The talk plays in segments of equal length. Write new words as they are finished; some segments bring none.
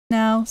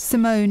Now,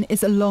 Simone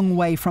is a long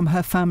way from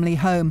her family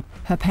home.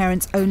 Her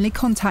parents' only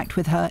contact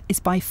with her is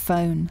by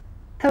phone.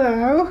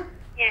 Hello?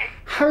 Yeah.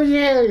 How are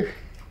you?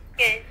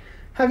 Good.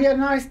 Have you had a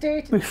nice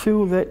day? We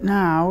feel that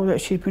now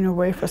that she's been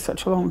away for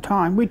such a long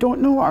time, we don't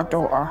know our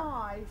daughter.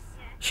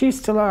 She's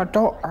still our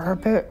daughter,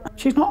 but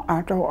she's not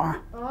our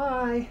daughter.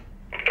 Bye.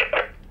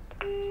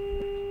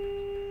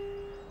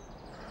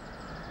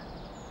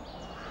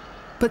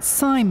 But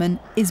Simon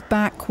is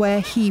back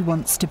where he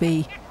wants to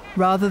be.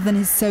 Rather than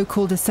his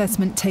so-called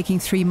assessment taking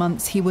 3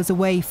 months, he was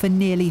away for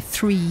nearly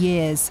 3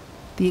 years.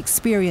 The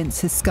experience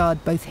has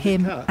scarred both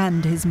him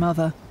and his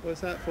mother.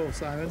 What's that for,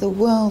 Simon? The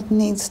world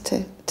needs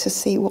to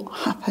see what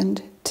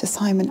happened to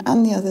Simon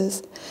and the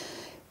others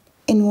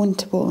in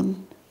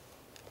Winterbourne.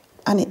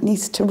 And it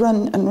needs to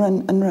run and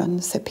run and run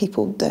so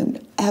people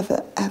don't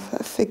ever,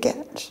 ever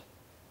forget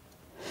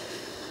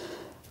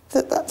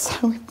that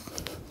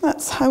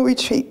that's how we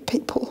treat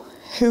people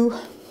who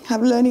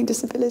have learning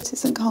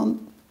disabilities and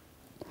can't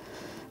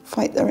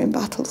fight their own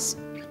battles.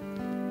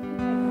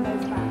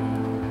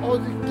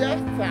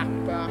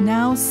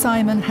 Now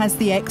Simon has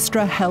the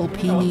extra help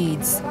he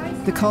needs.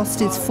 The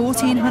cost is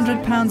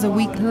 £1,400 a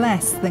week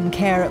less than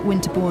care at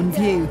Winterbourne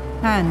View,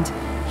 and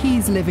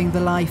he's living the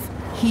life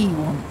he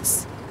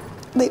wants.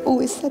 They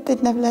always said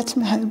they'd never let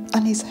him home,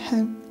 and he's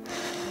home.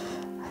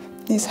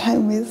 He's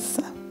home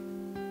with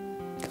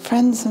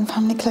friends and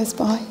family close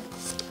by.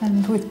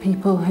 And with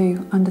people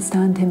who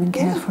understand him and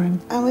care for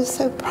him. I was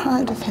so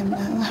proud of him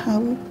now,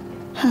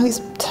 how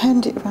he's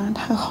turned it around,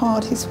 how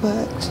hard he's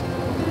worked.